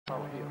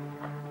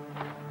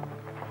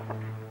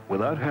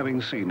Without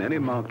having seen any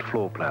marked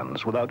floor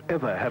plans, without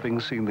ever having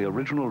seen the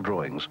original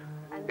drawings,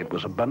 it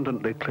was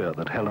abundantly clear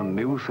that Helen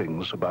knew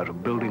things about a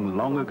building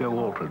long ago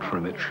altered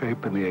from its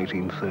shape in the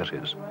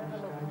 1830s.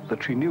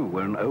 That she knew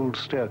where an old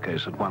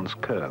staircase had once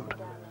curved,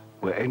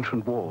 where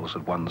ancient walls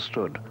had once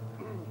stood.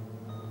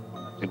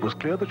 It was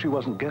clear that she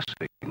wasn't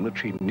guessing, that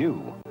she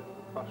knew.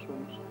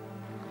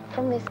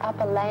 From this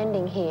upper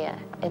landing here,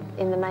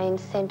 in the main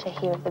centre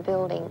here of the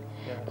building,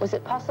 was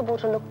it possible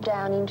to look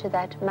down into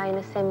that main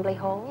assembly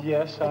hall?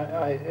 Yes,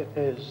 it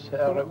is,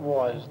 or it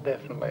was,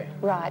 definitely.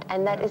 Right,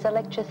 and that is a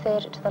lecture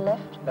theatre to the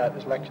left? That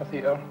is lecture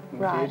theatre,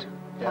 indeed. Right,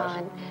 yes.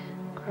 fine,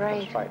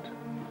 great. That's right.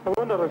 I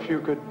wonder if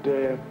you could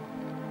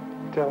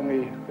tell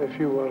me if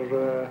you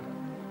were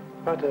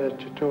at a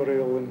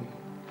tutorial and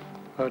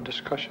a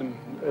discussion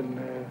in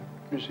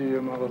a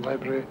museum or a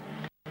library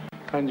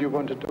and you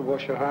wanted to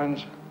wash your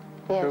hands.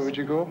 Yes. Where would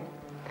you go?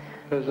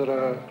 Is there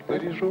a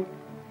ladies' room?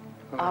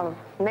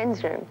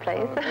 Men's room,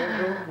 please.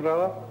 Men's room,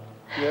 rather?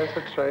 Yes,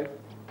 that's right.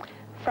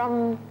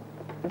 From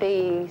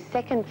the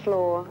second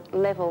floor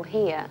level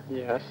here,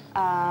 yes,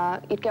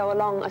 you'd go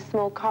along a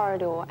small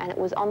corridor and it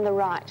was on the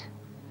right,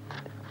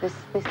 this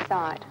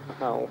side.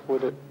 Now,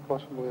 would it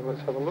possibly,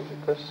 let's have a look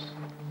at this.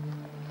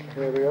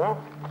 Here we are.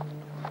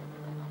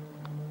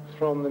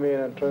 From the main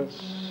entrance,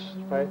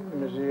 right, the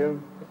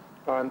museum,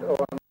 and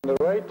on the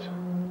right,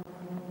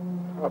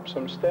 up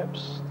some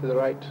steps to the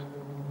right,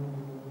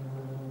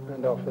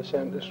 and off the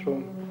centre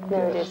room.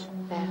 There yes. it is,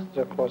 there.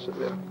 There's a closet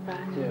there.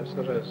 Right. Yes,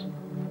 there is.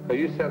 Are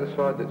you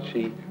satisfied that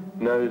she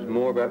knows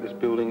more about this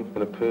building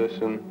than a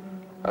person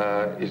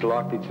is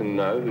likely to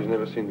know who's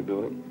never seen the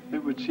building?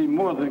 It would seem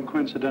more than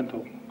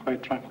coincidental,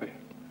 quite frankly.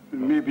 It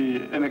may be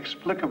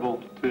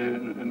inexplicable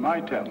in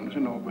my terms, you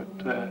know, but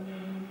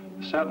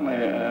certainly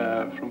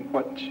from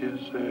what she has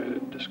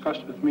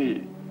discussed with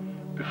me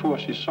before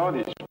she saw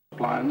these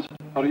plans,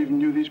 or even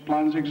knew these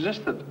plans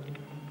existed.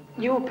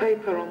 Your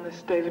paper on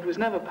this, David, was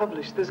never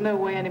published. There's no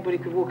way anybody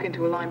could walk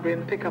into a library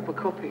and pick up a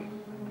copy.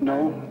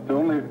 No, the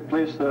only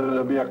place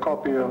there'll be a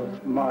copy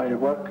of my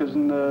work is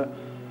in the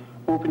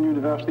Open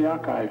University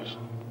Archives.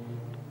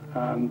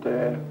 And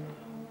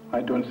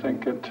I don't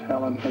think that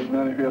Helen has been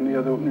anywhere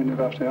near the Open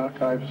University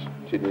Archives.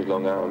 She'd need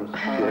long arms.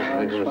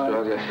 That's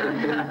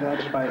right.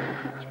 That's right.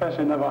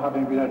 Especially never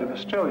having been out of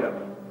Australia.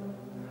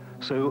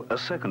 So a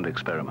second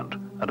experiment,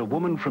 and a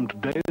woman from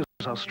today's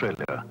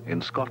Australia,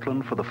 in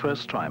Scotland for the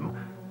first time,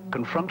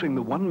 confronting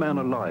the one man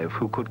alive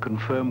who could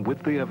confirm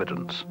with the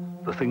evidence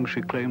the things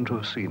she claimed to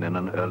have seen in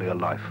an earlier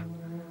life.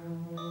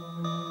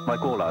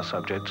 Like all our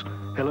subjects,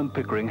 Helen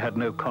Pickering had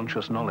no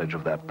conscious knowledge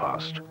of that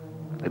past.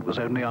 It was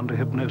only under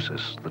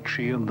hypnosis that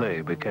she and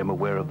they became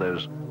aware of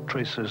those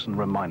traces and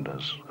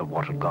reminders of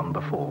what had gone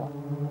before.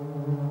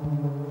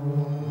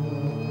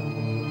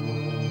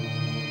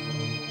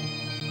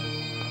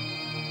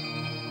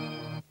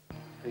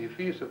 You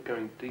feel yourself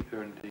going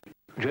deeper and deeper.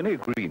 Jenny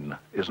Green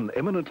is an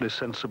eminently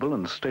sensible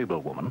and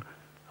stable woman,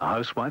 a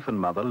housewife and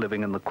mother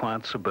living in the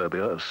quiet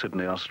suburbia of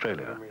Sydney,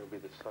 Australia.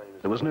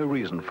 There was no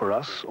reason for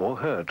us or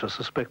her to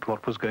suspect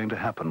what was going to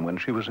happen when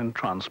she was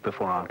entranced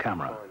before our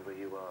camera.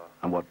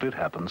 And what did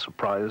happen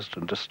surprised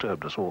and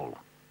disturbed us all.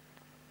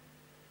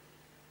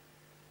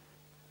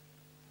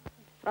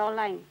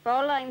 Fräulein,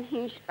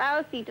 ich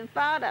brauche Sie, the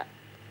father.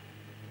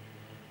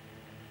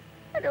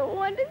 I don't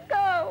want to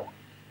go.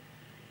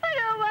 I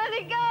don't want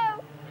to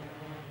go.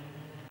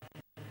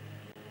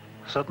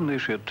 Suddenly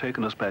she had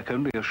taken us back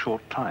only a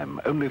short time,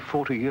 only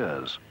 40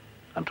 years,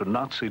 and to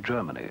Nazi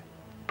Germany,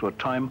 to a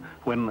time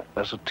when,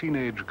 as a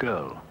teenage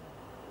girl,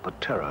 the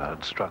terror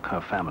had struck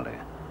her family.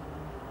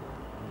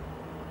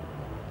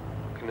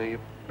 You know, you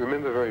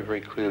remember very,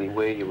 very clearly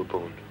where you were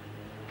born.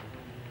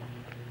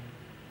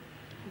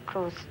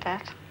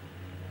 Großstadt,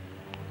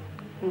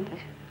 in the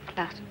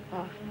flat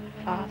of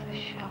father's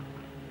shop.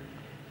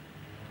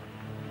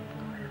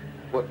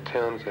 What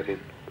town is that in?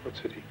 What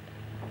city?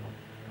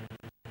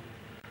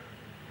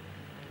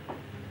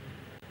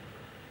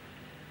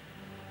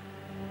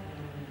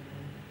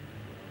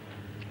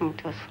 In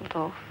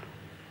Düsseldorf.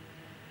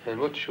 And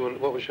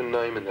what was your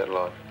name in that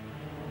life?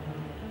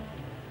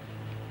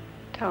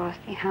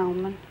 Dorothy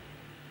Hellman.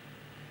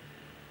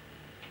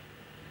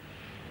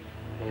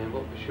 And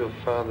what was your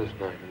father's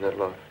name in that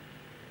life?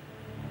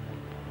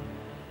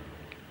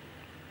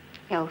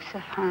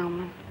 Joseph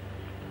Hellman.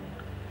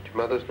 Your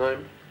mother's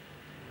name?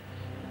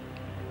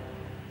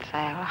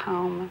 Sarah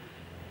Hellman.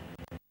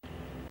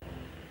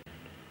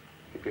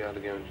 You'd be able to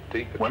go into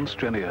deeper. Once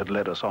Jenny had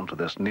led us onto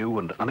this new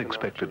and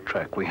unexpected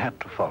track we had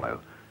to follow,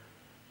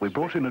 we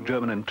brought in a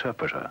German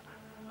interpreter,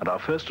 and our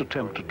first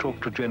attempt to talk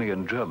to Jenny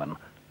in German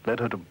led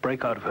her to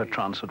break out of her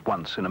trance at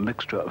once in a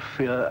mixture of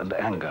fear and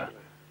anger.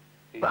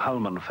 The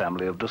Hellman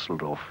family of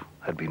Düsseldorf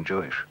had been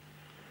Jewish.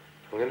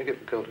 I'm going to get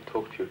the girl to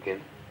talk to you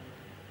again.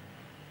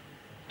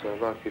 And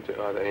I'd like you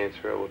to either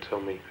answer her or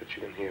tell me that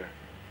you can hear her.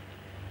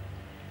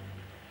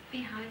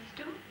 Wie heißt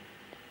du?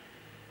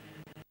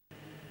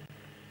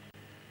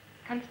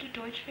 Kannst du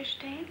Deutsch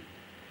verstehen?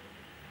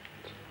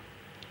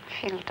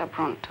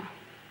 Filterbrunte.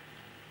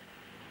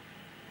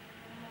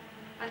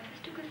 Was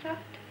hast du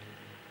gesagt?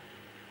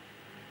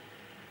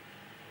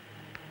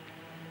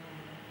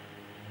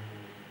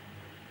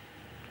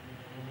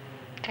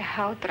 De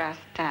houtdraad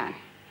staan.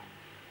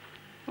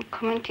 Dan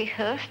komen die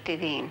hursten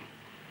in.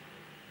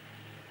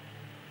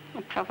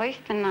 Dan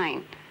probeert de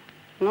nein.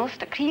 Noos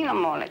de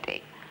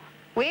krienamolete.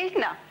 Wees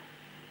nou.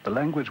 The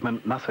language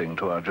meant nothing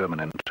to our German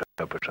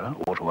interpreter,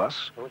 or to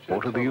us,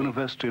 or to the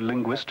university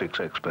linguistics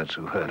experts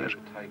who heard it.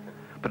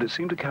 But it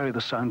seemed to carry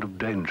the sound of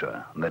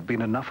danger, and there'd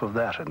been enough of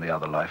that in the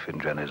other life in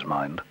Jenny's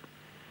mind.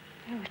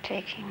 They were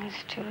taking us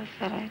to a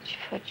village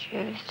for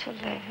Jews to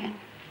live in.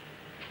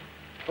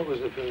 What was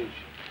the village?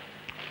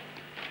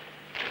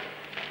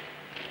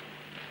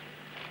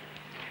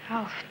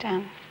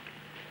 Often.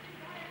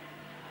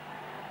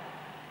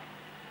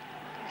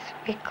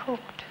 We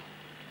cooked.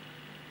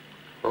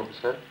 What was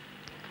that?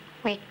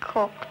 We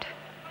cooked.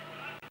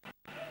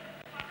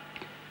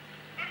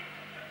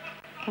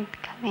 And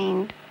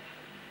cleaned.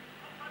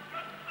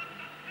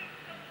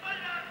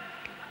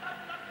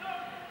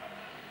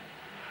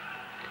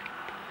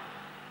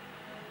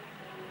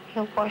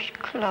 We washed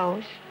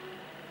clothes.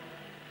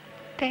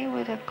 They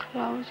were the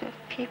clothes of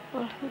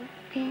people who'd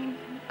been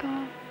and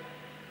gone.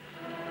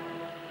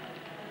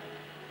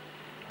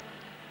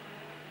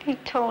 They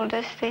told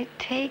us they'd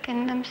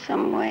taken them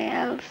somewhere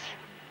else.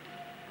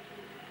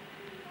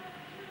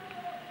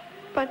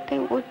 But they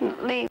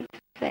wouldn't leave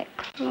their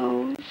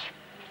clothes.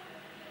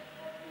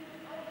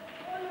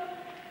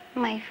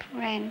 My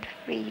friend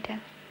Frida,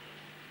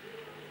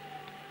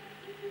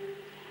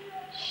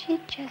 she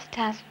just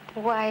asked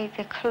why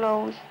the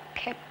clothes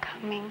kept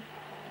coming.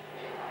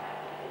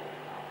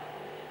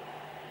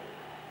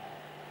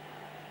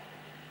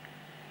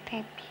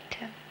 They beat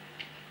her.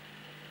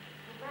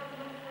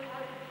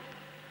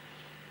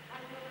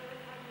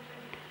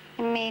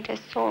 They made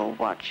us all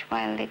watch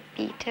while they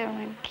beat her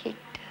and kicked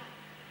her.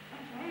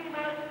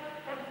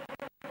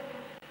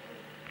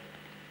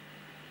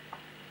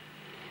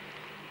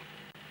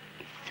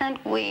 And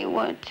we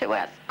were to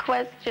ask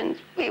questions.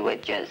 We were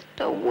just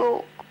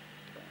awoke.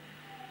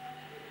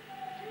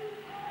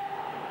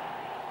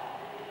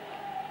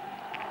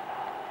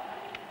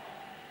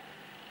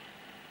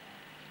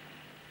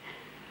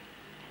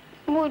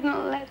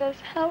 Wouldn't let us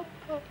help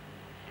her.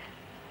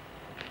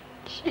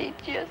 She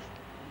just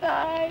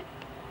died.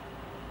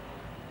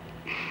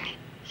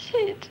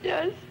 She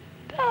just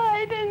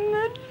died in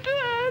the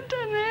dirt,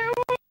 and they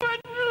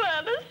wouldn't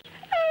let us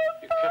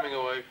help her. You're coming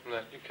away from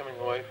that. You're coming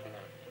away from that.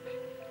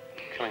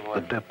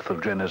 The depth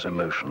of Jenny's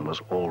emotion was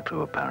all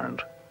too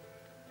apparent.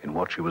 In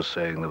what she was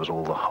saying, there was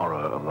all the horror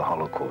of the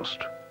Holocaust,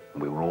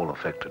 and we were all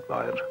affected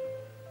by it.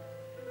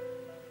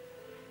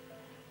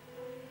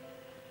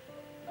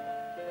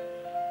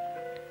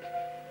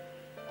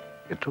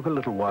 It took a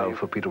little while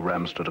for Peter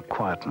Ramsder to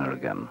quieten her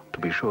again, to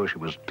be sure she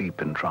was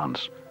deep in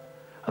trance.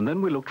 And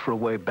then we looked for a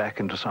way back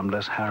into some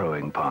less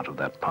harrowing part of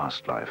that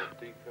past life.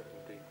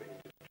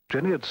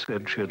 Jenny had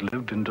said she had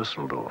lived in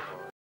Düsseldorf.